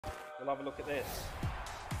We'll have a look at this.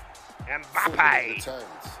 Football Mbappe! returned,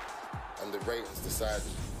 and the ratings decided.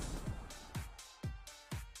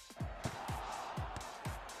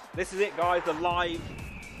 This is it, guys. The live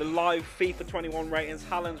FIFA 21 ratings.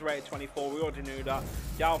 Haaland's rated 24. We already knew that.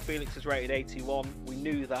 João Felix is rated 81. We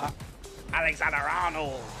knew that.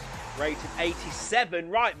 Alexander-Arnold rated 87.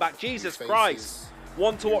 Right back. Jesus Christ.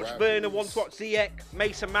 One to watch Werner, one to watch Ziyech.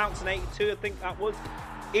 Mason Mount's an 82, I think that was.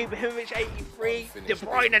 Ibrahimovic 83. De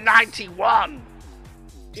Bruyne 91.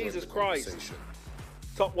 Jesus Christ.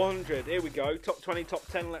 Top 100. Here we go. Top 20, top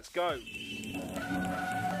 10. Let's go.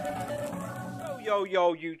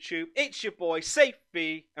 Yo, YouTube. It's your boy,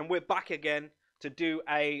 SA1FY, and we're back again to do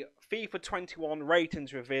a FIFA 21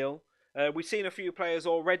 ratings reveal. We've seen a few players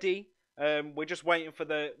already. We're just waiting for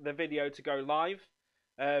the video to go live.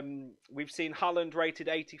 We've seen Haaland rated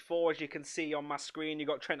 84, as you can see on my screen. You've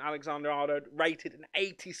got Trent Alexander-Arnold rated an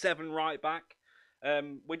 87 right back.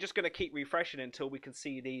 We're just going to keep refreshing until we can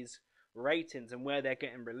see these ratings and where they're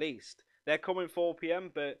getting released. They're coming 4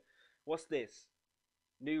 PM, but what's this?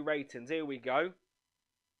 New ratings. Here we go.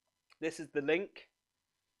 This is the link.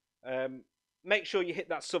 Make sure you hit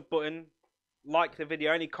that sub button. Like the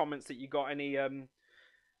video. Any comments that you got? Any 10th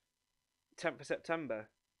of September.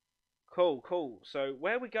 Cool. So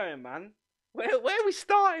where are we going, man? Where are we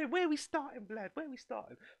starting? Where are we starting, Bled? Where are we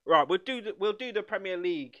starting? Right, we'll do the Premier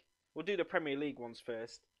League. We'll do the Premier League ones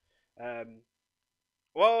first.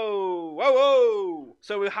 Whoa!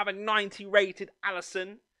 So we'll have a 90 rated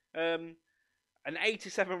Alisson. An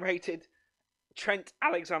 87 rated Trent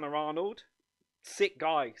Alexander-Arnold. Sick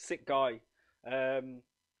guy.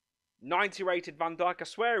 90 rated Van Dijk. I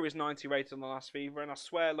swear he was 90 rated on the last FIFA. And I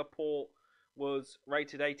swear Laporte was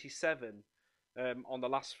rated 87 on the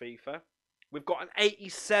last FIFA. We've got an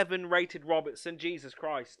 87 rated Robertson. Jesus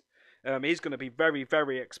Christ. He's going to be very,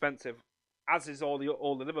 very expensive. As is all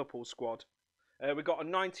the Liverpool squad. We've got a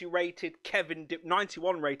 91 rated Kevin De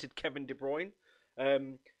Bruyne.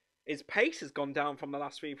 His pace has gone down from the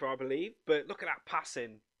last FIFA, I believe. But look at that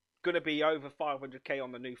passing. Going to be over 500k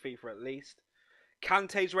on the new FIFA at least.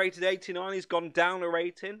 Kante's rated 89. He's gone down a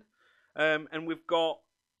rating. And we've got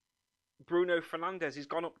Bruno Fernandes. He's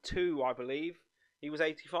gone up 2, I believe. He was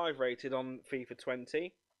 85 rated on FIFA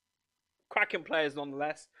 20. Cracking players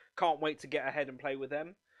nonetheless. Can't wait to get ahead and play with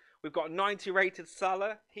them. We've got a 90 rated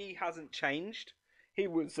Salah. He hasn't changed. He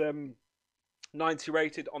was 90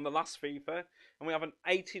 rated on the last FIFA. And we have an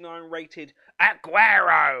 89 rated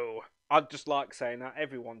Aguero. I just like saying that.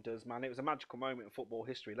 Everyone does, man. It was a magical moment in football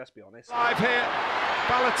history, let's be honest. Live here.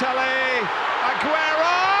 Balotelli.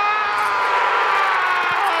 Aguero!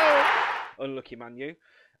 Unlucky Man U.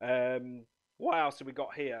 What else have we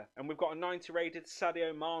got here? And we've got a 90 rated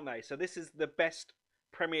Sadio Mane. So this is the best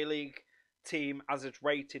Premier League team as it's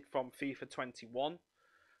rated from FIFA 21.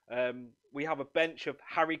 We have a bench of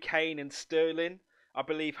Harry Kane and Sterling. I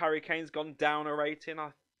believe Harry Kane's gone down a rating.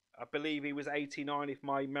 I believe he was 89 if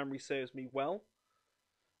my memory serves me well.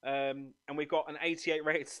 And we've got an 88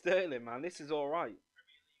 rated Sterling, man. This is alright.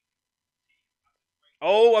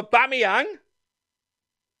 Oh, Aubameyang!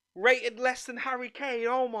 Rated less than Harry Kane.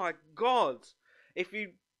 Oh my God. If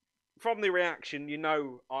you, from the reaction, you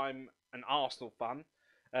know I'm an Arsenal fan.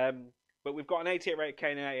 But we've got an 88 rated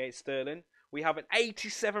Kane and 88 Sterling. We have an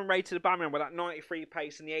 87 rated Aubameyang with that 93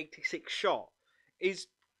 pace and the 86 shot. He's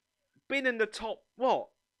been in the top,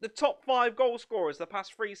 the top 5 goal scorers the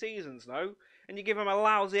past 3 seasons, no? And you give him a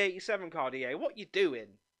lousy 87 card, EA. What you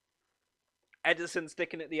doing? Ederson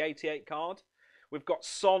sticking at the 88 card. We've got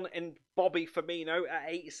Son and Bobby Firmino at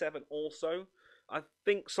 87 also. I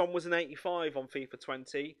think Son was an 85 on FIFA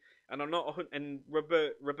 20. And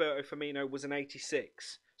Roberto Firmino was an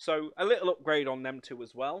 86. So a little upgrade on them two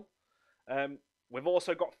as well. We've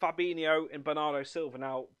also got Fabinho and Bernardo Silva.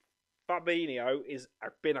 Now, Fabinho has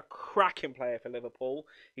been a cracking player for Liverpool.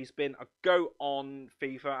 He's been a GOAT on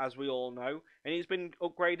FIFA, as we all know. And he's been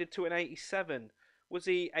upgraded to an 87. Was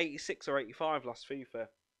he 86 or 85 last FIFA?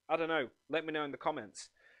 I don't know. Let me know in the comments.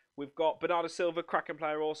 We've got Bernardo Silva, cracking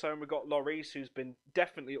player also. And we've got Lloris, who's been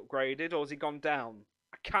definitely upgraded. Or has he gone down?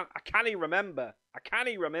 I can't even remember.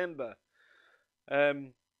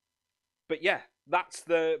 But yeah, that's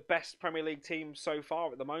the best Premier League team so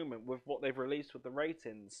far at the moment with what they've released with the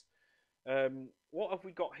ratings. What have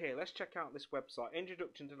we got here? Let's check out this website.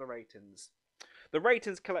 Introduction to the ratings. The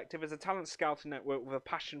Ratings Collective is a talent scouting network with a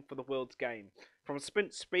passion for the world's game. From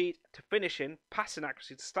sprint speed to finishing, passing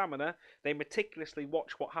accuracy to stamina, they meticulously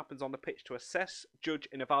watch what happens on the pitch to assess, judge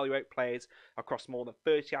and evaluate players across more than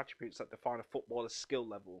 30 attributes that define a footballer's skill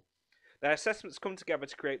level. Their assessments come together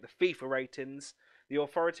to create the FIFA ratings, the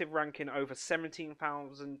authoritative ranking over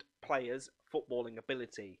 17,000 players' footballing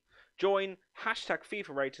ability. Join hashtag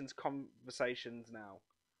FIFA ratings conversations now.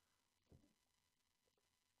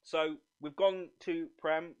 So we've gone to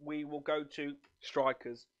Prem. We will go to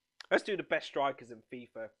strikers. Let's do the best strikers in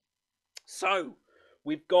FIFA. So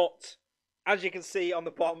we've got, as you can see on the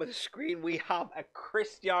bottom of the screen, we have a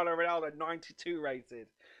Cristiano Ronaldo 92 rated.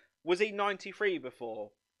 Was he 93 before?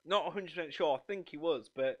 Not 100% sure. I think he was,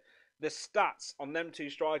 but the stats on them two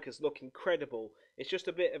strikers look incredible. It's just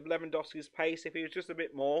a bit of Lewandowski's pace if he was just a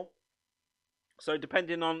bit more. So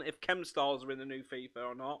depending on if Chem Stars are in the new FIFA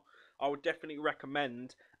or not, I would definitely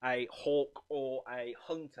recommend a Hawk or a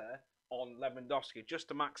Hunter on Lewandowski just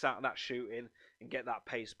to max out that shooting and get that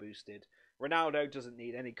pace boosted. Ronaldo doesn't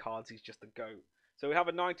need any cards, he's just a GOAT. So we have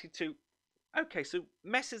a 92. Okay, so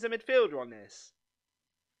Messi's a midfielder on this.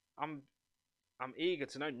 I'm eager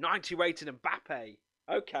to know. 90 rated Mbappe.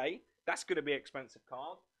 Okay, that's going to be an expensive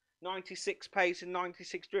card. 96 pace and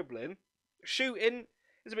 96 dribbling. Shooting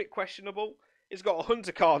is a bit questionable. He's got a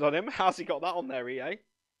Hunter card on him. How's he got that on there, EA?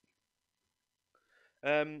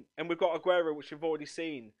 And we've got Aguero, which we've already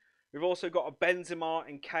seen. We've also got a Benzema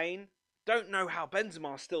and Kane. Don't know how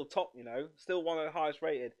Benzema's still top, you know. Still one of the highest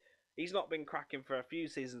rated. He's not been cracking for a few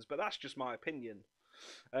seasons, but that's just my opinion.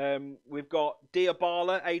 We've got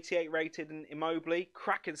Diabala, 88 rated, and Immobile.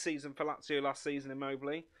 Cracking season for Lazio last season, Immobile.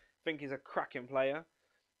 I think he's a cracking player.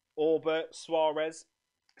 Orbert, Suarez.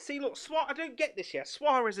 See, look, I don't get this yet.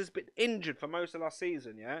 Suarez has been injured for most of last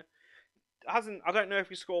season, yeah? I don't know if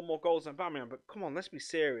he scored more goals than Bamian, but come on, let's be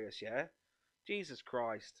serious, yeah? Jesus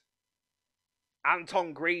Christ.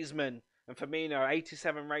 Anton Griezmann and Firmino,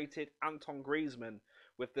 87 rated. Anton Griezmann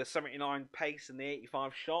with the 79 pace and the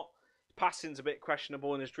 85 shot. Passing's a bit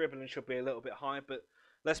questionable and his dribbling should be a little bit higher, but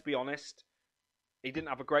let's be honest, he didn't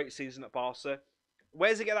have a great season at Barca.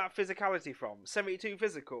 Where's he get that physicality from? 72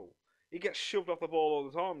 physical. He gets shoved off the ball all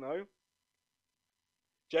the time, though.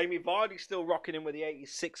 Jamie Vardy's still rocking in with the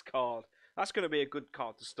 86 card. That's going to be a good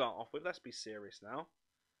card to start off with. Let's be serious now.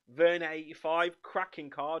 Werner 85, cracking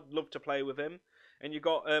card. Love to play with him. And you've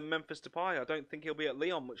got Memphis Depay. I don't think he'll be at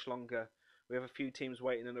Lyon much longer. We have a few teams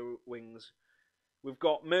waiting in the wings. We've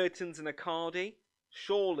got Mertens and Icardi.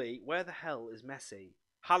 Surely, where the hell is Messi?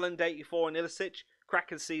 Haaland 84 and Ilicic.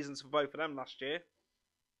 Cracking seasons for both of them last year.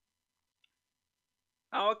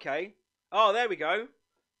 Oh, okay. Oh, there we go.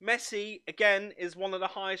 Messi, again, is one of the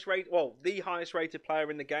highest rated, well, the highest rated player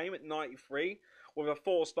in the game at 93, with a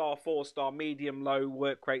 4-star, medium-low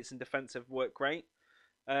work rates and defensive work rate.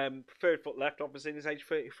 Preferred foot left, obviously, in his age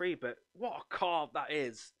 33, but what a card that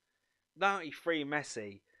is. 93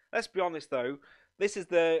 Messi. Let's be honest, though.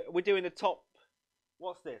 We're doing the top,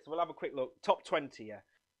 what's this? We'll have a quick look. Top 20, yeah.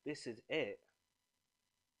 This is it.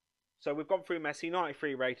 So we've gone through Messi,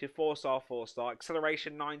 93 rated, 4-star,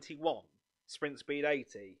 acceleration 91, sprint speed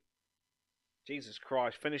 80. Jesus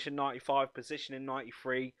Christ, finishing 95, positioning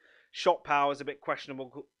 93, shot power is a bit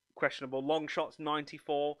questionable. Long shots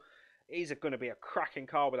 94. He's going to be a cracking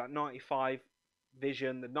car with that 95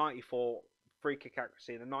 vision, the 94 free kick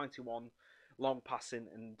accuracy, the 91 long passing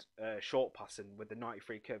and short passing with the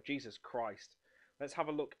 93 curve. Jesus Christ. Let's have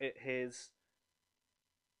a look at his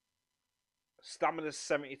stamina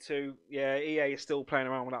 72. Yeah, EA is still playing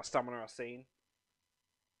around with that stamina I've seen.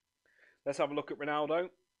 Let's have a look at Ronaldo.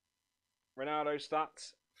 Ronaldo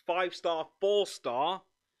stats. 5-star, 4-star.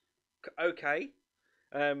 Okay.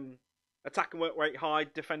 Attacking work rate high,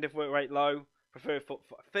 defensive work rate low. Preferred foot.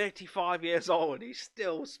 35 years old and he's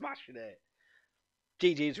still smashing it.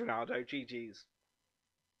 GG's Ronaldo, GG's.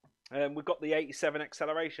 We've got the 87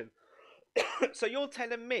 acceleration. So you're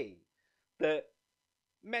telling me that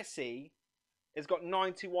Messi has got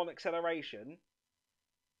 91 acceleration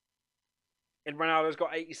and Ronaldo's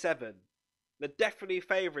got 87. They're definitely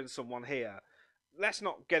favouring someone here. Let's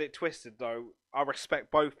not get it twisted, though. I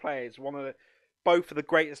respect both players. Both of the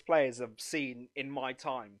greatest players I've seen in my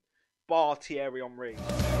time, bar Thierry Henry.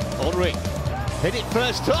 Henry hit it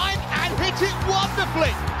first time and hit it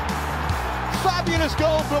wonderfully. Fabulous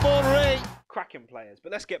goal from Henry. Cracking players.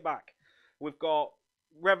 But let's get back. We've got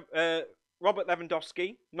Robert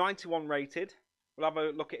Lewandowski, 91 rated. We'll have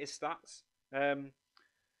a look at his stats.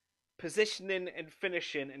 Positioning and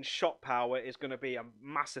finishing and shot power is going to be a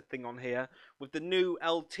massive thing on here. With the new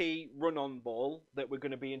LT run-on ball that we're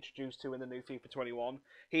going to be introduced to in the new FIFA 21,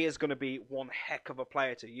 he is going to be one heck of a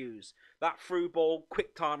player to use. That through ball,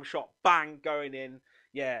 quick time shot, bang, going in.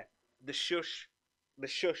 Yeah, the shush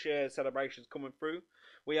celebrations coming through.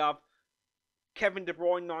 We have Kevin De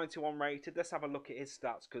Bruyne, 91 rated. Let's have a look at his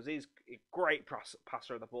stats because he's a great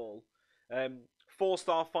passer of the ball.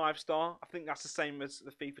 4-star, 5-star. I think that's the same as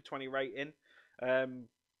the FIFA 20 rating.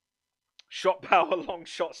 Shot power, long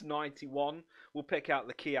shots 91. We'll pick out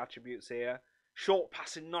the key attributes here. Short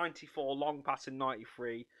passing 94, long passing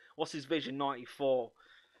 93. What's his vision? 94.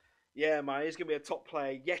 Yeah, man, he's going to be a top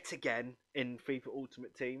player yet again in FIFA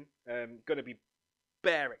Ultimate Team. Going to be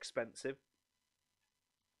bare expensive.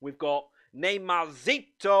 We've got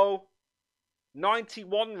Neymarzito,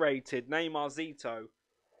 91 rated Neymarzito.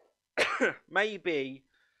 maybe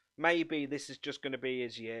this is just going to be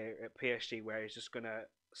his year at PSG where he's just going to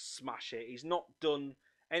smash it. He's not done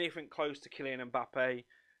anything close to Kylian Mbappe,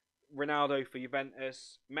 Ronaldo for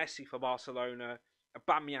Juventus, Messi for Barcelona,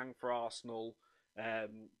 Aubameyang for Arsenal,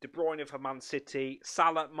 De Bruyne for Man City,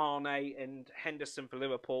 Salah, Mane and Henderson for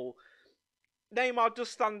Liverpool. Neymar does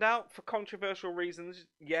stand out for controversial reasons,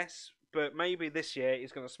 yes, but maybe this year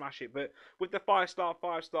he's going to smash it. But with the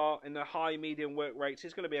 5-star and the high medium work rates,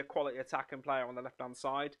 he's going to be a quality attacking player on the left-hand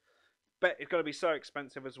side. But it's going to be so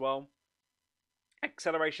expensive as well.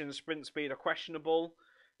 Acceleration and sprint speed are questionable.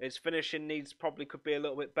 His finishing needs probably could be a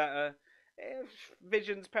little bit better.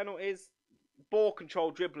 Visions, penalties, ball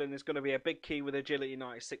control, dribbling is going to be a big key with agility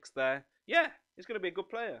 96 there. Yeah, he's going to be a good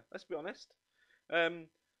player, let's be honest.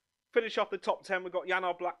 Finish off the top 10, we've got Jan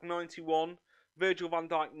Oblak 91, Virgil van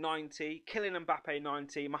Dijk 90, Kylian Mbappe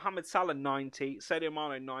 90, Mohamed Salah 90, Sadio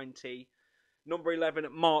Mane 90, number 11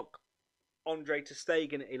 Marc-Andre ter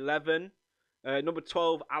Stegen at 11, number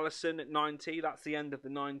 12 Alisson at 90, that's the end of the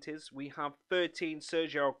 90s. We have 13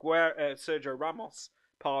 Sergio Ramos,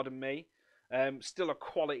 pardon me, still a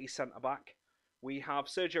quality centre-back. We have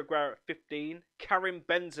Sergio Aguero at 15, Karim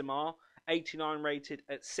Benzema 89 rated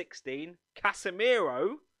at 16,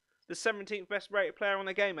 Casemiro, the 17th best rated player on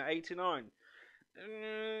the game at 89.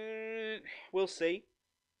 We'll see.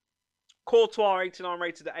 Courtois 89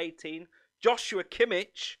 rated at 18. Joshua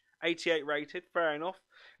Kimmich 88 rated, fair enough.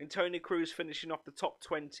 And Toni Kroos finishing off the top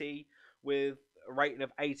 20 with a rating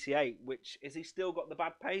of 88. Which, is he still got the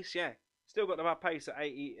bad pace? Yeah, still got the bad pace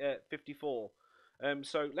at 54.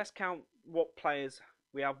 So let's count what players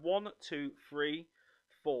we have. 1, 2, 3,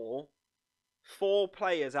 4. 4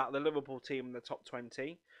 players out of the Liverpool team in the top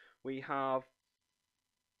 20. We have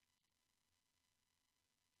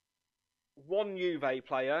 1 Juve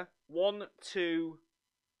player, 1, 2,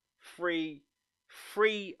 3,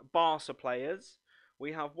 3 Barca players.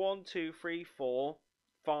 We have 1, 2, 3, 4,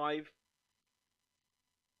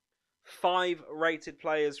 5 rated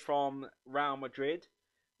players from Real Madrid.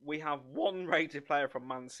 We have 1 rated player from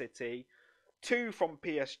Man City, 2 from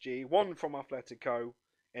PSG, 1 from Atletico,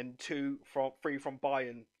 and 3 from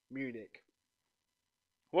Bayern Munich.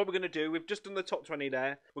 What we're going to do, we've just done the top 20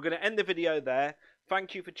 there. We're going to end the video there.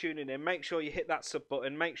 Thank you for tuning in. Make sure you hit that sub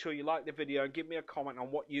button. Make sure you like the video and give me a comment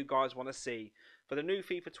on what you guys want to see. For the new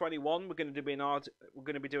FIFA 21, we're going to be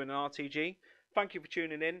doing an RTG. Thank you for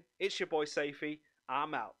tuning in. It's your boy Safey.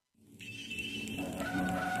 I'm out.